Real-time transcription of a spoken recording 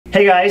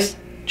Hey guys,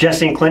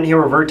 Jesse and Clint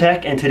here with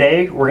Vertek, and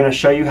today we're going to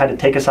show you how to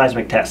take a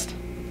seismic test.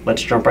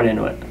 Let's jump right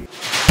into it.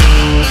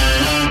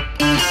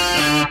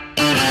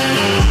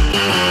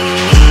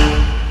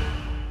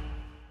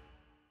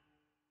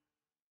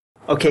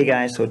 Okay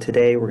guys, so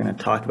today we're going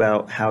to talk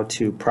about how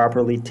to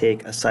properly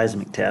take a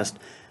seismic test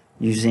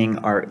using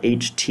our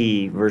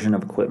HT version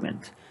of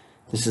equipment.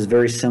 This is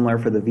very similar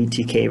for the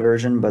VTK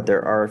version, but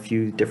there are a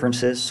few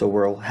differences, so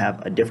we'll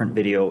have a different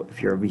video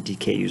if you're a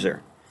VTK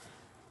user.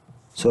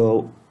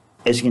 So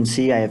as you can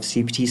see, I have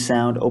CPT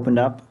sound opened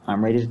up.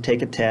 I'm ready to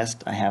take a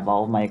test. I have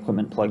all of my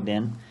equipment plugged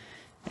in.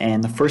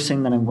 And the first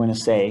thing that I'm going to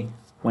say,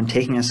 when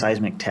taking a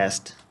seismic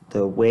test,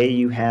 the way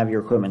you have your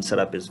equipment set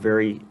up is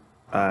very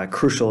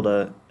crucial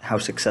to how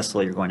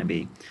successful you're going to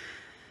be.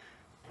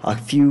 A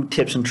few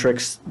tips and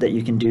tricks that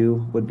you can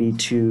do would be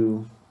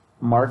to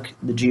mark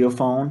the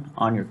geophone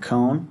on your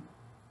cone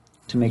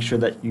to make sure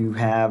that you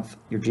have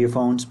your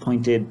geophones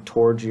pointed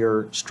towards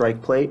your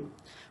strike plate.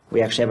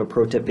 We actually have a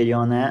pro tip video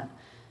on that.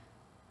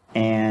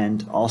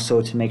 And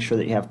also to make sure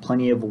that you have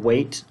plenty of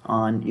weight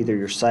on either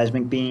your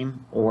seismic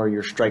beam or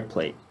your strike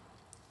plate.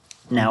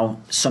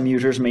 Now, some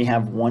users may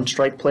have one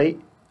strike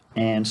plate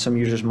and some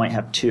users might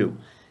have two.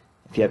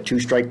 If you have two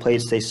strike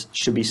plates, they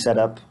should be set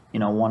up,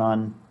 one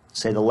on,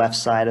 say, the left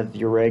side of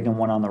your rig and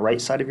one on the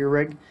right side of your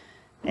rig.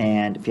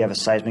 And if you have a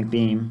seismic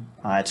beam,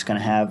 it's going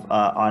to have an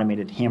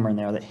automated hammer in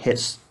there that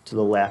hits to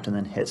the left and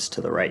then hits to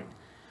the right.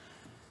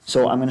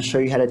 So I'm going to show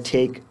you how to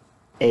take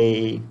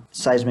a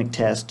seismic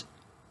test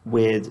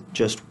with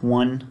just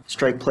one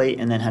strike plate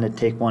and then how to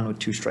take one with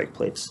two strike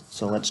plates.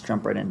 So let's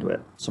jump right into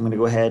it. So I'm going to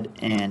go ahead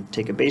and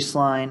take a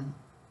baseline,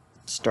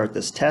 start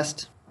this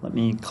test. Let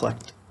me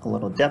collect a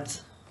little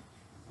depth.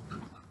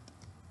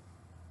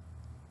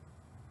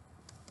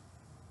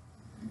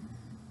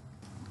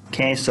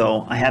 Okay,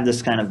 so I have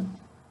this kind of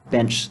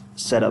bench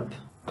setup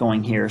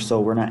going here, so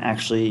we're not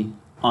actually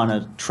on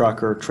a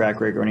truck or track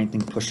rig or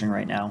anything pushing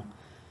right now.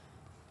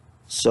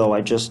 So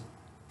I just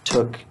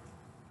took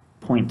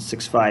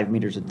 0.65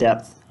 meters of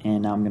depth,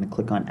 and now I'm going to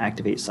click on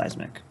Activate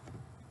Seismic.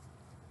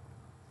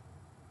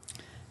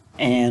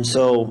 And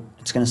so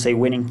it's going to say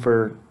waiting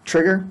for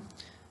trigger.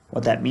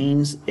 What that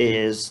means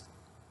is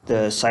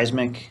the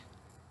seismic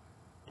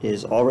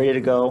is all ready to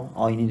go.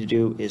 All you need to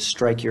do is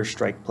strike your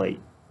strike plate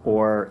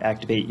or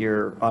activate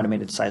your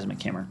automated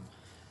seismic hammer.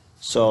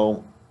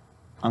 So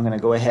I'm going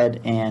to go ahead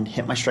and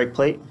hit my strike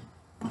plate,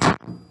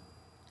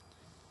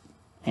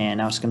 and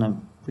now it's going to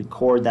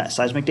record that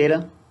seismic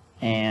data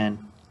and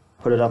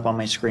put it up on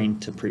my screen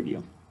to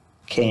preview.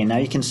 Okay, now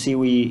you can see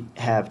we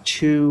have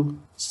two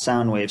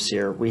sound waves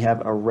here. We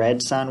have a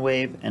red sound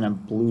wave and a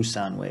blue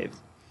sound wave.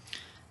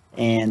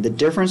 And the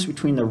difference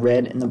between the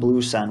red and the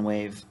blue sound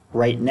wave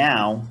right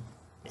now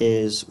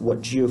is what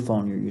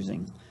geophone you're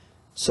using.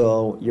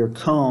 So your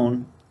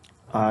cone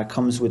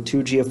comes with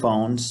two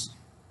geophones,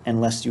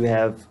 unless you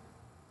have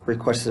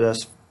requested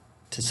us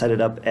to set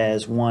it up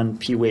as one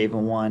P wave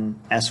and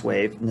one S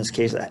wave. In this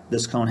case,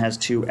 this cone has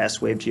two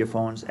S wave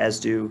geophones, as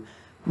do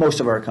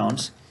most of our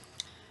cones.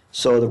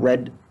 So the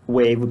red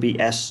wave would be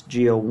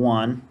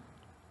SGO1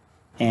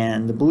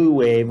 and the blue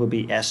wave would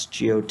be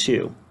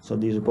SGO2. So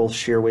these are both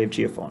shear wave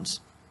geophones.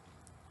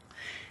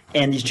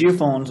 And these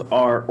geophones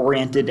are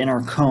oriented in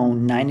our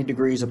cone 90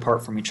 degrees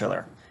apart from each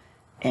other.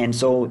 And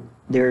so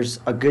there's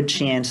a good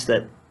chance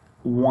that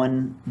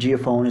one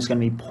geophone is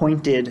going to be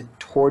pointed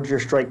towards your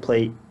strike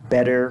plate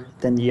better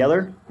than the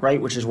other,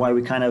 right? Which is why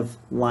we kind of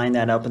line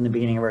that up in the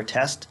beginning of our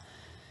test.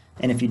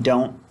 And if you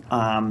don't,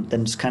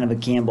 then it's kind of a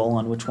gamble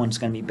on which one's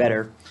going to be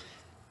better.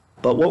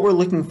 But what we're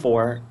looking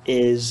for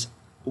is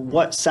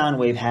what sound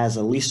wave has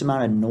the least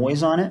amount of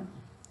noise on it.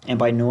 And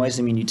by noise,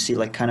 I mean you'd see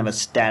like kind of a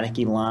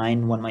staticky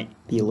line. One might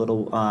be a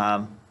little,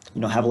 have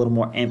a little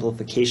more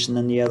amplification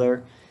than the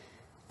other.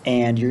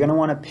 And you're going to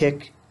want to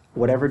pick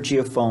whatever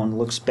geophone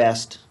looks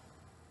best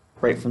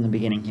right from the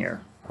beginning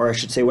here. Or I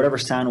should say whatever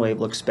sound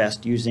wave looks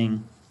best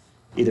using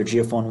either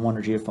geophone 1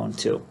 or geophone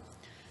 2.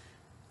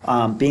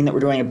 Being that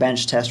we're doing a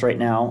bench test right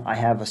now, I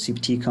have a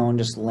CPT cone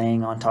just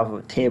laying on top of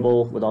a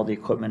table with all the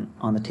equipment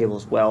on the table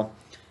as well.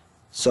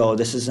 So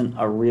this isn't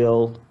a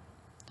real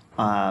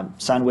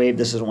sound wave.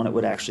 This is what it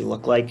would actually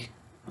look like.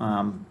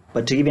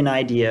 But to give you an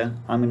idea,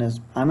 I'm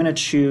gonna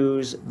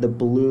choose the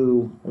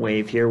blue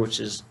wave here, which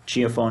is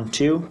geophone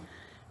 2.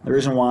 The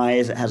reason why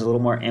is it has a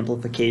little more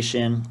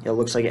amplification. It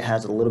looks like it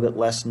has a little bit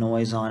less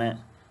noise on it.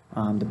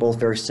 They're both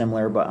very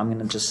similar, but I'm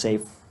gonna just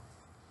say,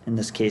 in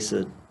this case,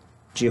 the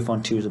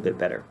geophone 2 is a bit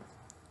better.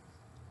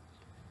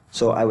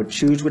 So I would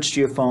choose which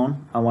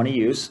geophone I want to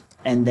use,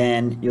 and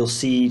then you'll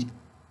see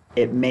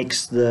it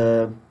makes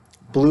the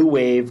blue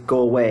wave go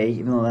away,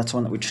 even though that's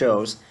one that we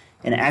chose,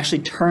 and it actually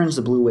turns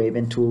the blue wave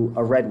into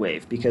a red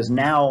wave, because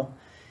now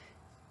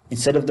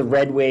instead of the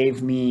red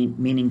wave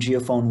meaning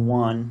geophone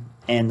 1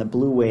 and the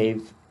blue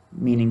wave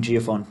meaning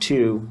geophone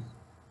 2,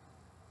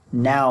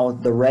 now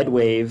the red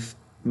wave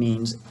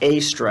means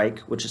A strike,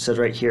 which it says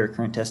right here,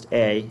 current test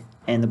A,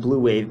 and the blue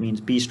wave means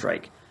B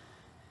strike.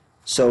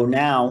 So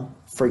now,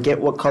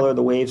 forget what color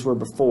the waves were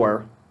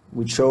before.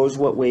 We chose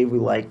what wave we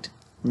liked.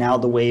 now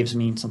the waves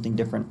mean something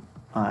different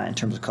in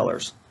terms of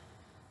colors.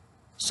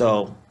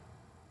 So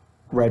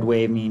red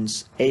wave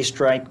means A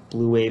strike,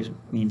 blue wave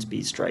means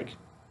B strike.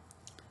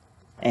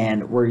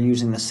 And we're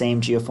using the same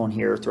geophone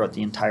here throughout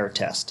the entire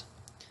test.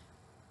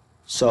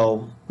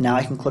 So now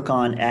I can click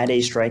on Add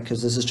A Strike,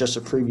 because this is just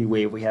a preview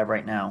wave we have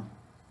right now.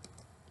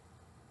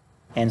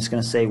 And it's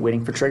going to say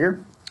waiting for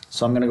trigger.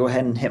 So I'm going to go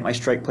ahead and hit my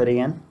strike plate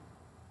again.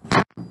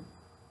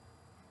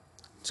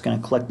 It's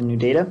going to collect the new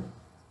data.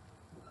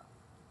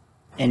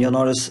 And you'll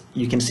notice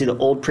you can see the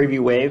old preview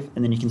wave,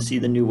 and then you can see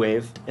the new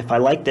wave. If I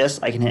like this,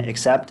 I can hit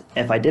accept.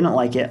 If I didn't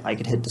like it, I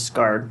could hit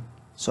discard.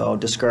 So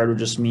discard would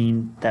just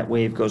mean that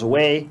wave goes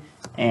away,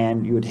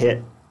 and you would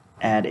hit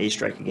Add A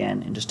Strike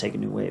again and just take a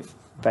new wave.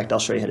 In fact, I'll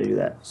show you how to do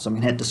that. So I'm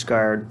going to hit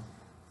discard,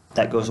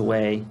 that goes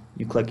away.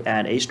 You click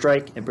Add A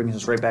Strike, it brings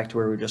us right back to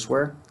where we just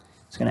were.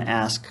 It's going to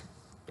ask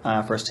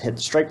for us to hit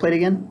the strike plate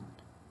again,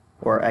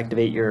 or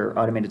activate your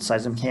automated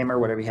seismic camera,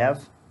 whatever you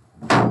have.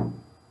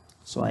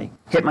 So I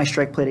hit my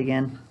strike plate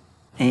again,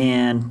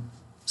 and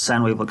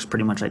sound wave looks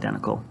pretty much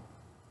identical.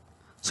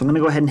 So I'm going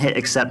to go ahead and hit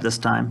accept this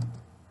time.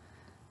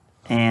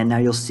 And now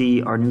you'll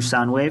see our new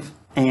sound wave.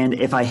 And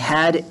if I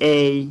had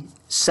a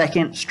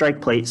second strike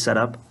plate set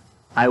up,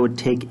 I would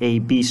take a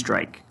B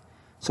strike.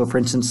 So for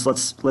instance,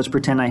 let's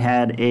pretend I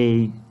had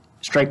a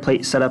strike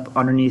plate set up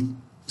underneath,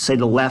 say,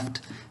 the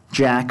left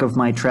jack of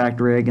my tracked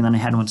rig, and then I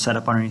had one set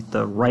up underneath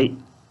the right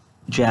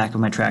jack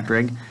of my tracked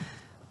rig.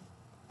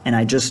 And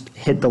I just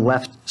hit the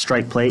left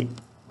strike plate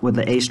with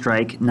the A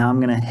strike. Now I'm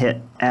going to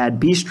hit Add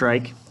B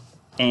Strike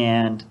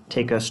and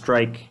take a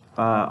strike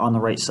on the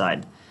right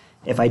side.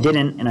 If I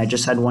didn't, and I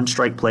just had one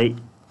strike plate,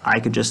 I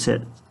could just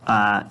hit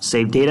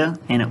Save Data,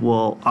 and it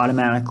will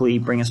automatically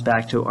bring us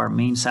back to our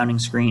main sounding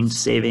screen,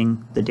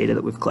 saving the data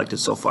that we've collected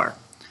so far.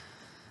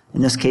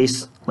 In this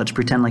case, let's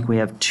pretend like we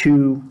have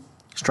two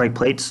strike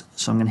plates.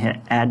 So I'm going to hit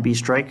Add B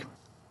Strike.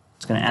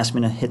 It's going to ask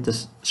me to hit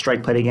this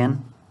strike plate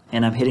again,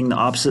 and I'm hitting the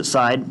opposite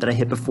side that I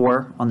hit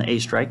before on the A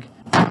strike.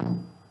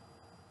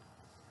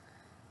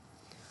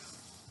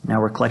 Now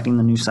we're collecting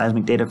the new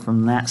seismic data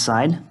from that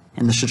side,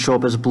 and this should show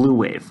up as blue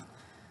wave.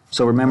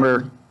 So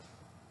remember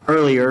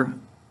earlier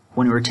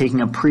when we were taking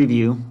a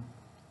preview,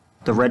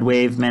 the red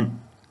wave meant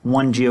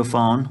one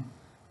geophone,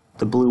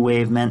 the blue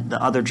wave meant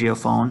the other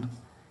geophone.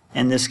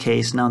 In this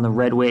case, now the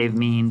red wave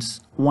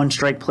means one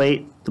strike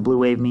plate, the blue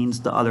wave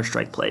means the other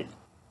strike plate.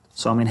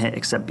 So I'm going to hit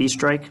accept B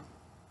strike,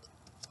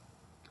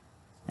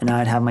 and now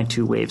I'd have my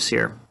two waves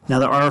here. Now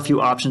there are a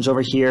few options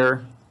over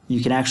here.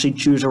 You can actually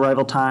choose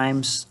arrival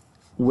times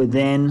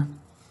within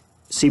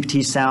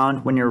CPT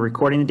sound when you're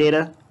recording the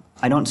data.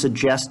 I don't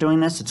suggest doing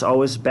this. It's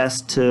always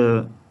best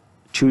to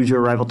choose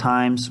your arrival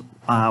times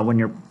when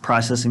you're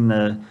processing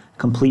the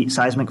complete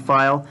seismic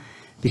file,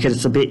 because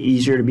it's a bit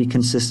easier to be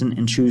consistent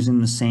in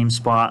choosing the same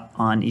spot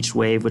on each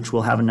wave, which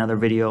we'll have another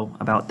video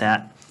about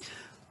that.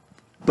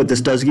 But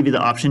this does give you the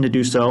option to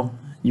do so.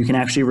 You can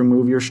actually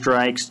remove your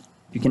strikes.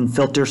 You can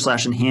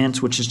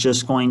filter/enhance, which is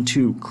just going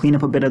to clean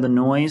up a bit of the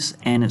noise,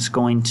 and it's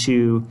going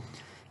to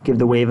give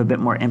the wave a bit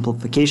more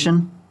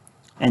amplification.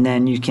 And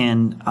then you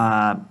can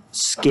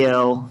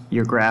scale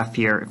your graph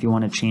here if you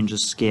want to change the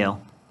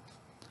scale.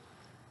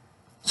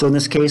 So in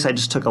this case, I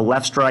just took a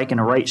left strike and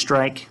a right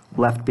strike,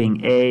 left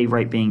being A,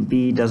 right being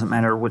B. Doesn't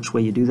matter which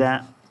way you do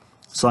that,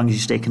 as long as you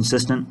stay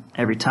consistent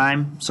every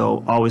time.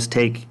 So always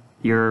take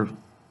your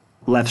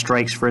left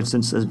strikes, for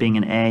instance, as being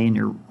an A, and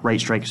your right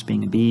strikes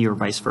being a B, or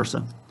vice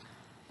versa.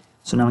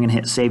 So now I'm going to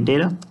hit Save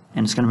Data,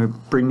 and it's going to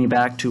bring me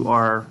back to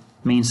our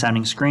main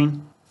sounding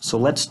screen. So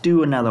let's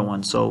do another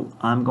one. So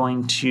I'm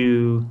going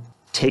to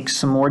take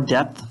some more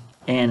depth,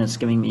 and it's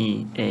giving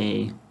me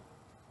a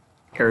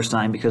error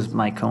sign because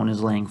my cone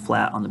is laying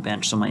flat on the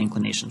bench, so my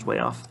inclination is way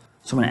off.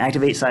 So I'm going to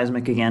activate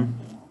Seismic again,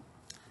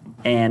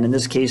 and in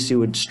this case you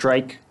would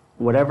strike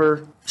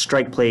whatever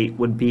strike plate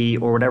would be,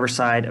 or whatever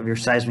side of your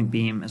seismic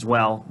beam as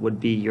well would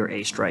be your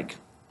A strike.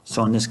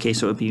 So in this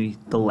case it would be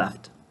the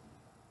left.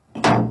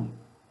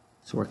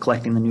 So we're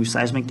collecting the new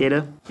seismic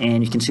data,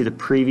 and you can see the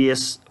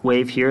previous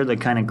wave here, the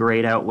kind of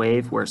grayed out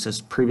wave where it says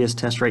previous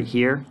test right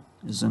here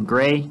is in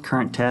gray.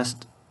 Current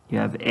test, you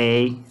have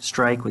A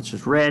strike, which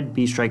is red,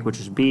 B strike, which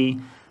is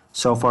B.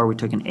 So far we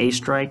took an A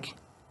strike,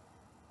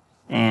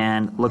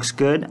 and looks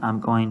good. I'm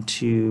going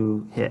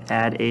to hit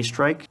Add A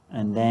Strike,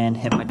 and then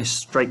hit my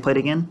strike plate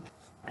again,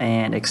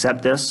 and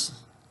accept this.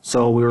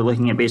 So we were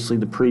looking at basically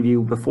the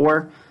preview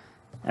before.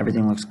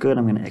 Everything looks good.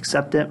 I'm going to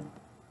accept it,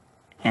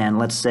 and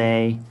let's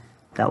say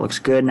that looks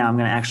good. Now I'm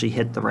going to actually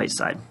hit the right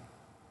side.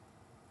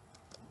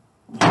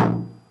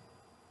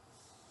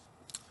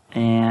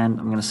 And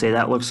I'm going to say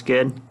that looks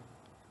good,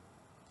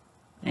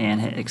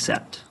 and hit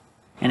accept.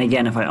 And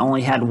again, if I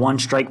only had one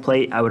strike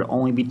plate, I would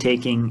only be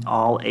taking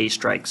all A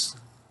strikes.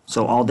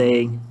 So all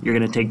day, you're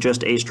going to take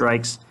just A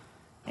strikes,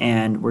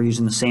 and we're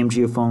using the same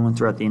geophone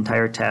throughout the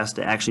entire test.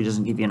 It actually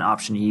doesn't give you an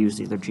option to use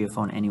the other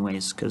geophone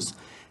anyways, because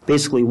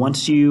basically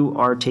once you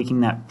are taking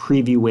that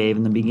preview wave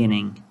in the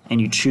beginning, and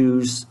you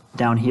choose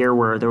down here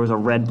where there was a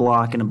red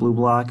block and a blue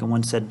block, and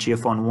one said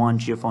geophone 1,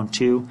 geophone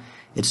 2,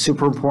 It's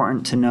super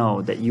important to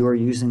know that you are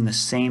using the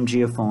same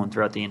geophone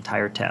throughout the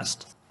entire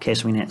test. Okay,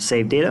 so we hit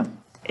Save Data,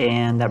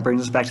 and that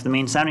brings us back to the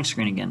main sounding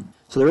screen again.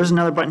 So there is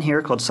another button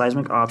here called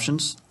Seismic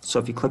Options. So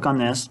if you click on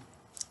this,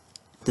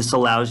 this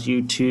allows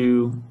you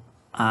to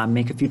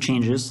make a few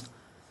changes.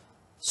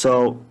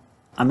 So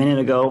a minute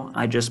ago,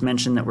 I just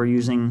mentioned that we're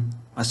using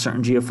a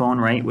certain geophone,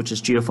 right, which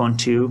is geophone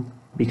 2,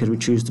 because we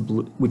chose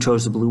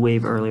the blue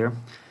wave earlier.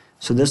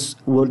 So this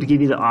will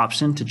give you the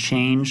option to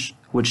change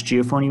which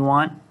geophone you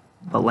want,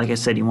 but like I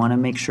said, you want to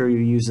make sure you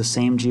use the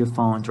same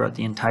geophone throughout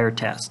the entire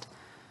test.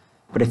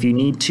 But if you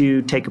need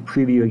to take a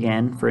preview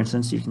again, for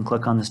instance, you can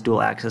click on this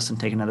dual axis and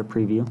take another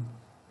preview.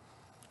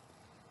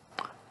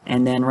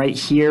 And then right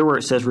here where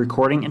it says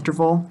recording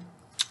interval,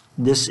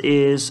 this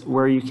is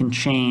where you can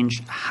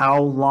change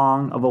how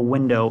long of a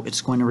window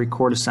it's going to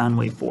record a sound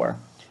wave for.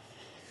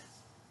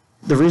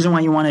 The reason why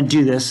you want to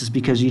do this is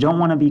because you don't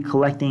want to be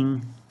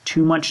collecting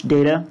too much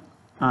data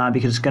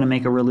because it's going to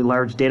make a really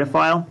large data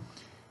file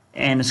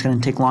and it's going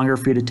to take longer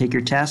for you to take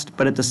your test,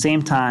 but at the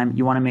same time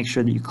you want to make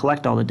sure that you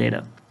collect all the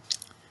data.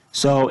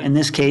 So in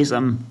this case,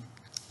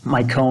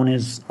 my cone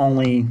is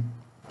only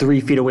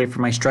 3 feet away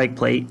from my strike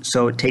plate,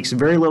 so it takes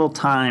very little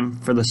time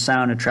for the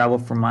sound to travel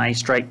from my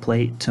strike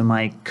plate to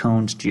my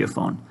cone's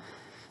geophone.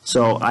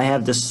 So I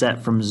have this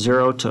set from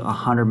 0 to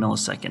 100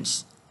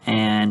 milliseconds,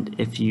 and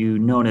if you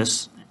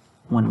notice,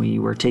 when we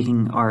were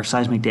taking our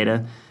seismic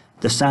data,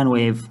 the sound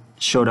wave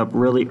showed up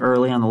really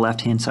early on the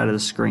left-hand side of the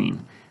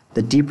screen.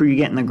 The deeper you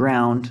get in the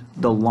ground,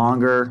 the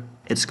longer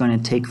it's going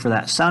to take for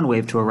that sound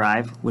wave to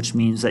arrive, which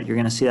means that you're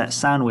going to see that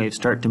sound wave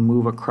start to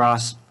move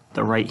across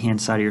the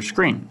right-hand side of your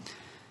screen.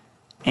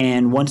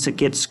 And once it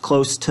gets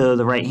close to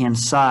the right-hand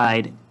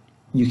side,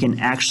 you can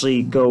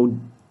actually go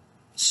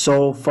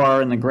so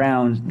far in the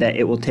ground that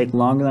it will take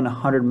longer than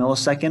 100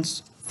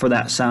 milliseconds for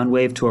that sound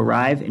wave to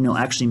arrive, and you'll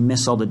actually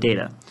miss all the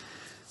data.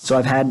 So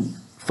I've had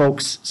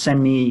folks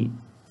send me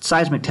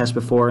seismic tests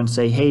before and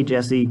say, hey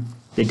Jesse,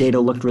 the data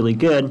looked really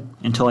good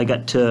until I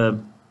got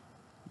to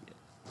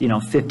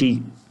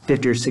 50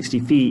 or 60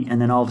 feet,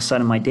 and then all of a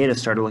sudden my data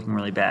started looking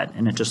really bad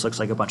and it just looks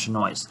like a bunch of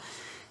noise.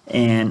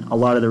 And a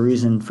lot of the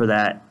reason for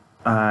that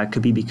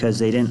could be because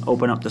they didn't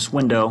open up this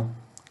window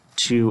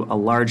to a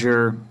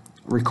larger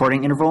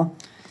recording interval,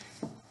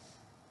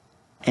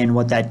 and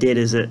what that did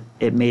is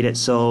it made it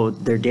so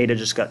their data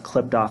just got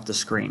clipped off the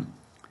screen.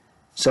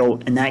 So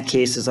in that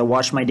case, as I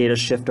watch my data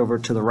shift over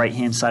to the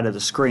right-hand side of the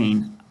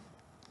screen,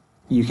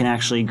 you can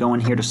actually go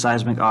in here to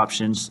Seismic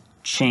Options,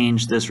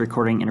 change this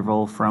recording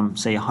interval from,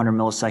 say, 100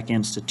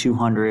 milliseconds to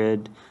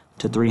 200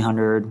 to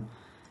 300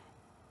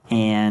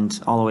 and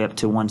all the way up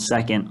to 1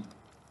 second,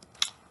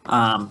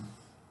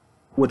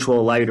 which will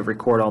allow you to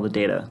record all the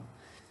data.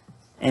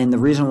 And the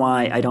reason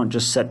why I don't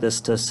just set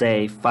this to,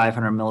 say,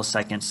 500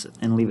 milliseconds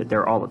and leave it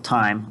there all the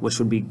time, which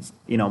would be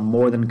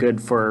more than good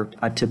for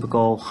a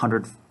typical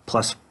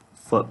 100+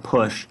 foot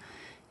push,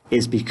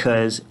 is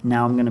because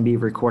now I'm going to be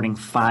recording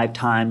 5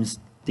 times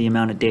the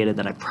amount of data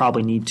that I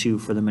probably need to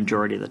for the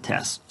majority of the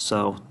test.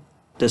 So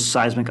this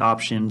Seismic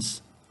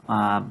Options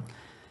module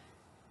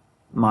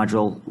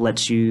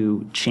lets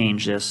you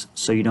change this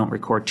so you don't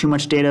record too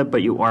much data,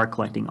 but you are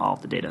collecting all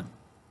of the data.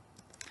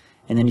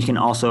 And then you can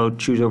also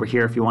choose over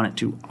here if you want it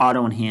to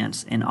auto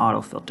enhance and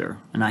auto filter.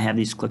 And I have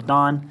these clicked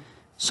on.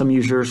 Some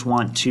users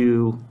want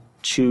to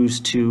choose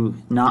to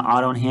not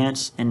auto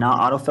enhance and not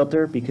auto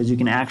filter because you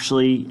can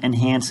actually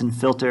enhance and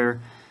filter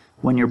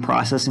when you're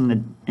processing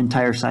the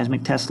entire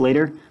seismic test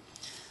later.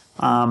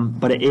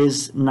 But it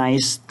is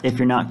nice if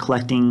you're not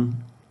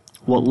collecting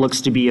what looks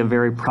to be a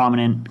very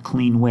prominent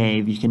clean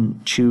wave. You can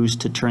choose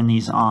to turn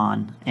these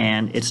on,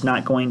 and it's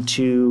not going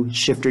to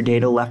shift your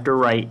data left or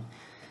right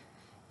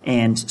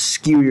and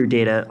skew your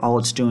data. All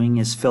it's doing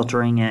is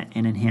filtering it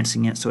and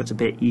enhancing it so it's a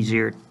bit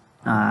easier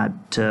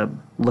to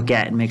look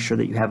at and make sure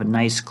that you have a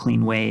nice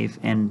clean wave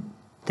and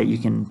that you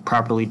can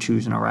properly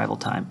choose an arrival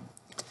time.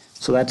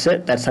 So that's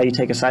it. That's how you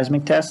take a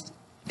seismic test.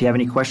 If you have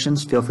any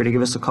questions, feel free to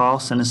give us a call,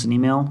 send us an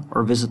email,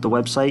 or visit the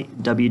website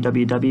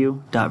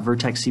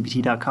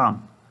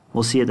www.vertekcpt.com.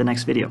 We'll see you at the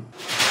next video.